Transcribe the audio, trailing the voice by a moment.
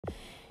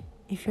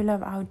If you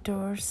love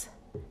outdoors,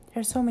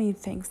 there are so many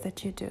things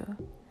that you do,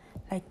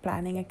 like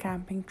planning a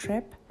camping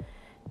trip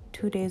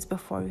 2 days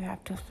before you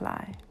have to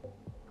fly.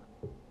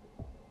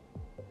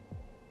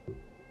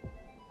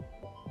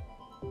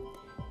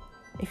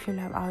 If you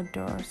love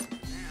outdoors,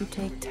 you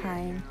take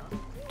time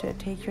to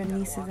take your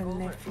nieces and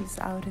nephews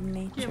out in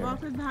nature,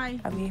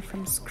 away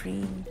from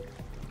screen,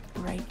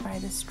 right by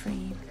the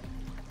stream.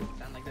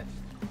 Stand like this.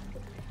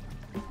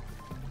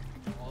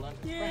 Hold on.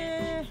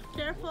 Yeah,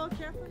 careful.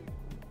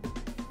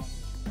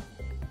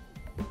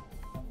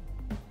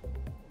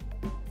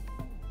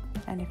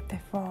 And if they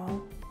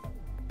fall,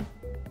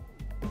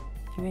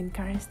 you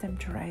encourage them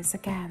to rise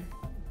again.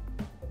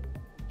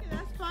 Okay,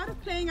 that's part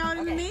of playing out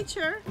in the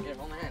nature. Here,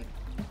 hold my hand.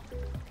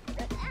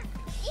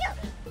 Ew!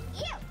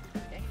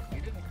 Okay,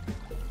 you do it.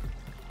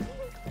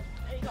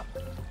 There you go.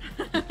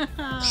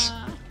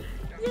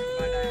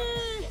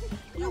 Yay!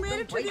 You made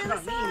it to the other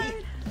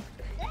side.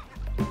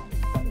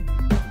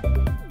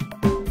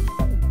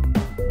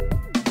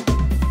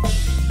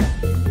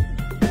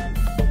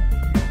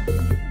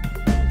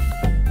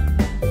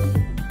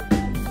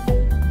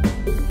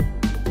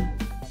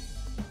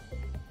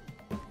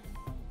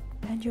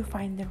 And you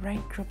find the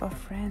right group of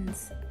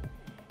friends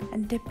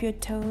and dip your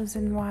toes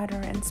in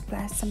water and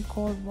splash some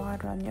cold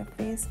water on your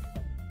face.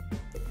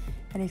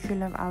 And if you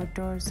love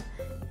outdoors,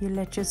 you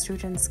let your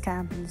students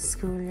camp in the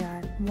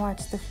schoolyard,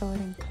 watch the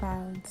floating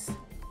clouds.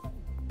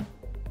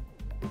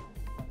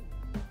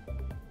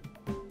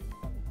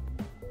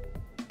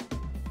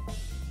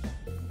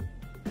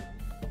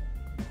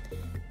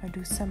 Or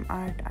do some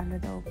art under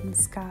the open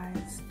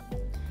skies.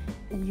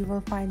 And you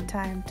will find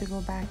time to go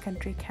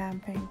backcountry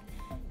camping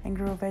and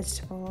grow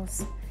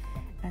vegetables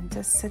and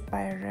just sit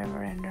by a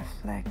river and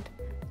reflect,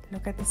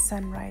 look at the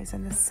sunrise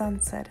and the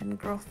sunset and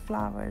grow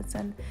flowers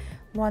and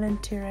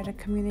volunteer at a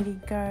community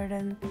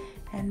garden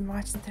and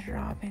watch the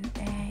robin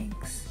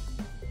eggs.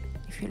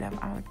 If you love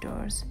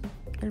outdoors,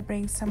 you'll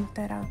bring some of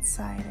that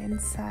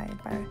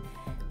inside by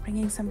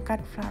bringing some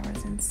cut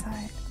flowers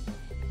inside.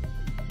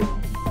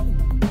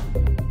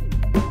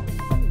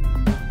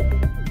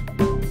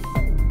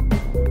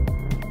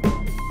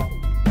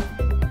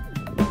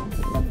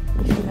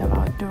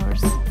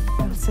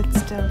 You'll sit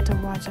still to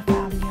watch a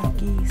family of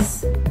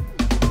geese.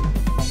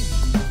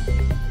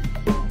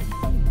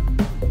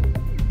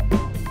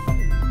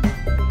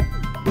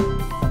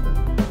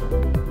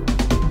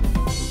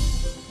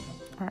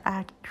 Or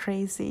act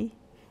crazy.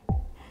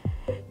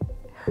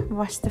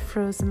 Watch the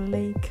frozen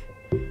lake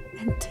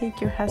and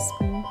take your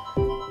husband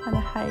on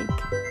a hike.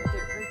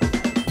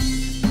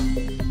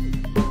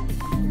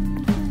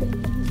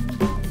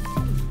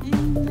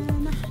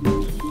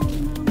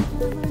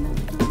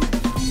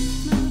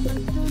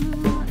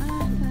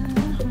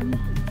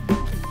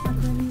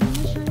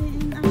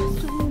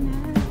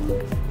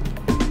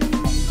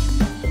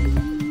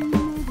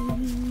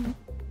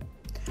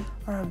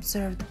 Or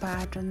observe the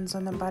patterns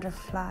on a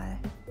butterfly,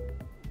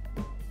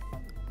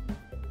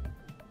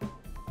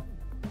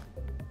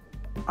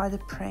 or the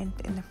print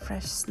in the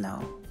fresh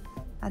snow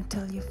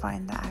until you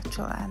find the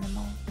actual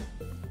animal.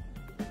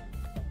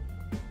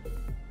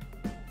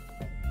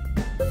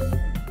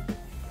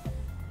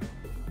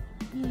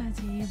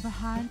 जी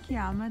बाहर की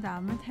आमद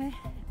है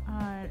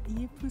और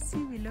ये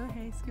pussy willow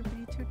है, इसके ऊपर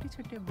ये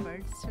छोटे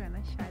बर्ड्स जो है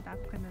ना, शायद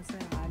आपको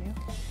नजर आ रहे हो.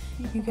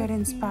 You get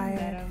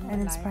inspired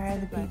and inspire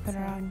the people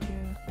around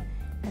you.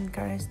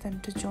 Encourage them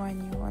to join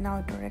you on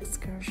outdoor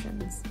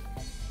excursions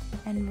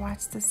and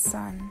watch the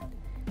sun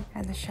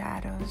and the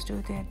shadows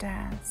do their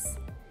dance.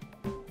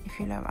 If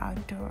you love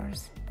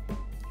outdoors,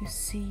 you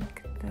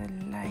seek the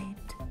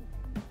light,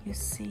 you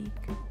seek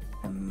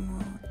the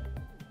moon.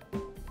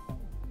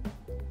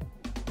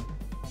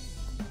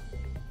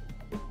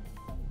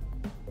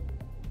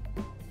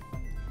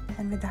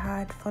 And with a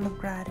heart full of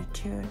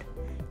gratitude,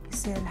 you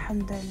say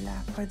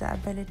Alhamdulillah for the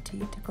ability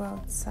to go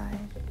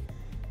outside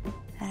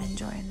and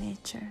enjoy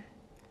nature.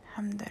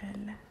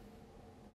 Alhamdulillah.